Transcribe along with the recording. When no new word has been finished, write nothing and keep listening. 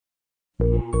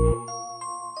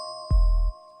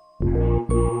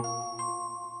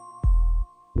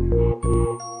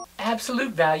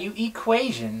Absolute value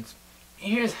equations.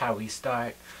 Here's how we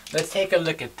start. Let's take a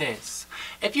look at this.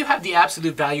 If you have the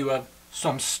absolute value of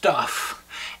some stuff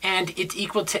and it's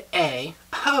equal to A,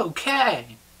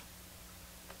 okay.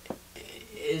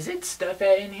 Is it stuff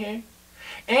A in here?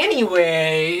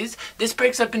 Anyways, this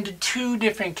breaks up into two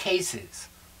different cases.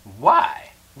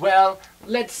 Why? Well,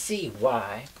 let's see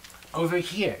why. Over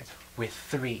here with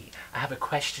 3, I have a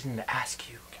question to ask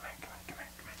you. Come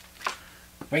on.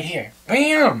 Right here.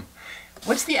 Bam!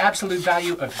 What's the absolute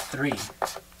value of 3?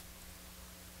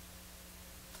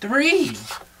 3!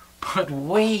 But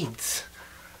wait!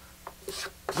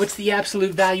 What's the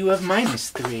absolute value of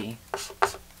 -3?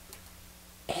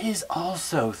 It is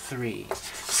also 3.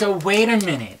 So wait a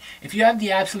minute. If you have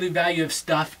the absolute value of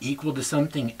stuff equal to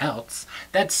something else,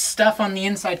 that stuff on the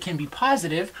inside can be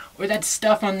positive, or that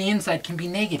stuff on the inside can be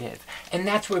negative. And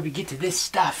that's where we get to this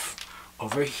stuff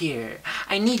over here.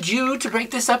 I need you to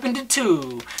break this up into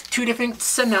two different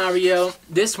scenarios.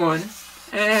 This one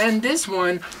and this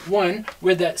one. One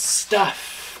where the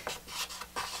stuff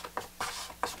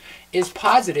is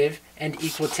positive and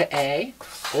equal to A,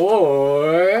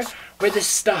 or where the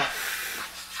stuff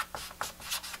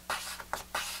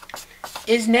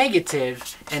is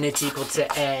negative and it's equal to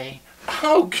A.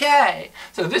 Okay,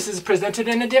 so this is presented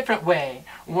in a different way.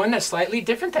 One that's slightly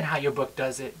different than how your book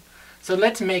does it. So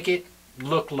let's make it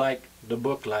look like the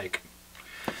book like.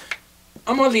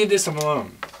 I'm gonna leave this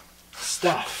alone.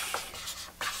 Stuff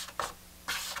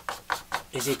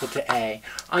is equal to A.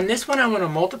 On this one, I want to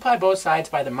multiply both sides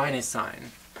by the minus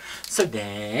sign. So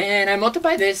then I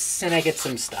multiply this and I get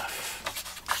some stuff.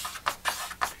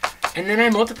 And then I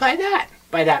multiply that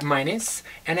by that minus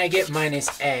and I get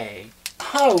 -A.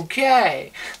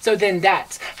 Okay, so then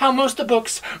that's how most of the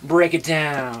books break it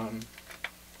down.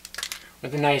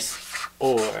 With a nice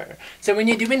or. So when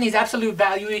you're doing these absolute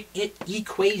value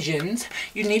equations,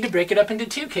 you need to break it up into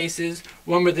two cases.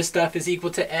 One where the stuff is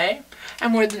equal to A,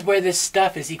 and where the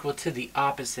stuff is equal to the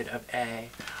opposite of A.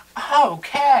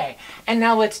 Okay, and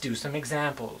now let's do some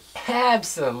examples.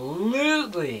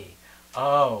 Absolutely.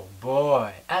 Oh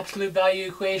boy, absolute value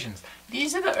equations.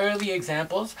 These are the early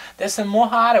examples. There's some more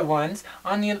harder ones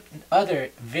on the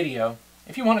other video.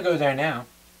 If you want to go there now,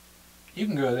 you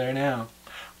can go there now.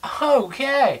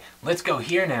 Okay, let's go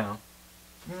here now.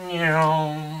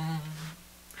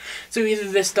 So either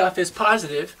this stuff is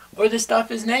positive or this stuff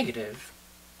is negative.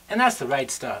 And that's the right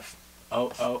stuff.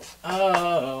 Oh.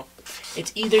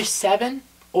 It's either 7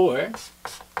 or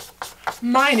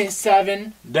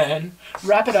 -7. Then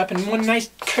wrap it up in one nice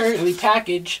curly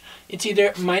package. It's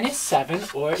either -7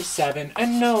 or 7.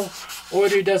 And no,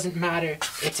 order doesn't matter.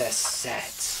 It's a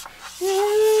set.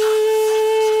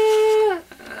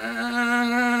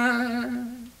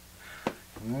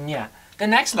 Yeah. The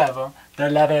next level, the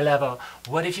level.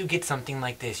 What if you get something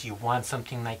like this? You want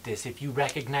something like this. If you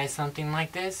recognize something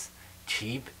like this,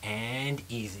 cheap and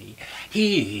easy.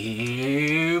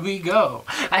 Here we go.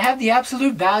 I have the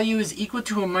absolute value is equal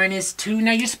to a -2.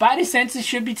 Now your spider senses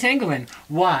should be tingling.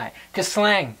 Why? Because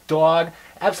slang, dog,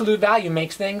 absolute value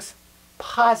makes things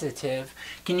positive.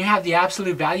 Can you have the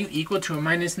absolute value equal to a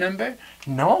minus number?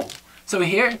 No. So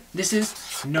here, this is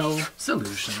no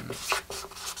solution.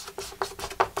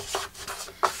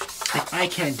 If I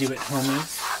can't do it,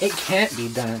 homies, it can't be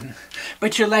done.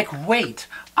 But you're like, wait,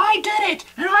 I did it,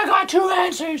 and I got 2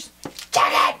 answers.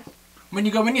 Check it! When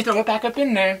you throw it back up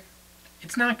in there,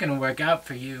 it's not going to work out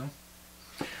for you.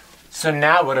 So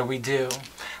now what do?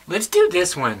 Let's do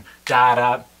this one.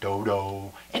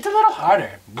 Da-da-do-do. It's a little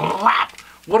harder. Blah.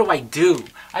 What do?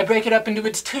 I break it up into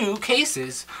its 2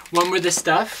 cases. One where the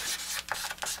stuff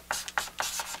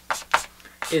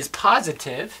is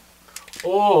positive,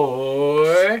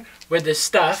 or where the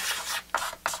stuff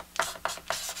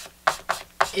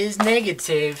is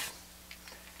negative.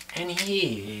 And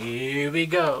here we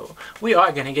go. We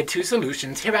are going to get 2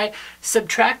 solutions. Here I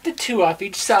subtract the 2 off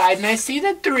each side, and I see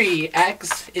that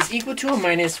 3x is equal to a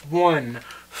 -1.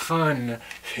 Fun.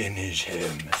 Finish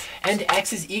him. And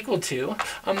x is equal to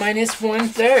a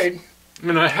 -1/3.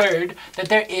 And I heard that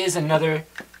there is another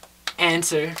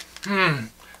answer.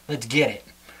 Let's get it.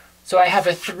 So I have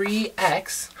a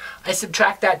 3x. I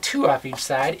subtract that 2 off each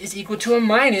side is equal to a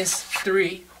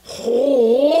 -3.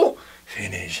 Oh,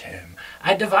 finish him.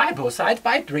 I divide both sides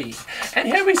by 3. And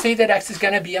here we see that x is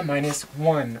going to be a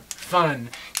 -1. Fun.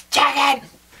 Check it!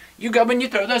 you go and you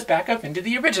throw those back up into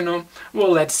the original.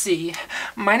 Well, let's see.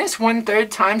 Minus 1/3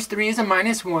 times 3 is a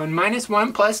minus 1. Minus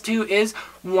 1 plus 2 is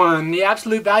 1. The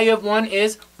absolute value of 1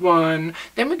 is 1.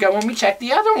 Then we go and we check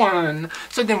the other one.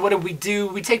 So then what do?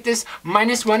 We take this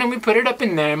minus 1 and we put it up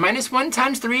in there. Minus 1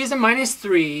 times 3 is a minus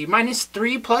 3. Minus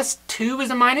 3 plus 2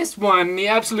 is a minus 1. The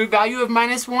absolute value of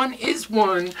minus 1 is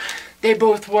 1. They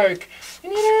both work.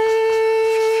 And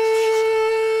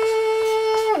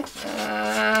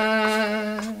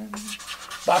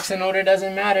box in order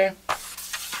doesn't matter.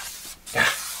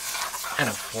 And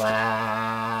a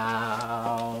flat.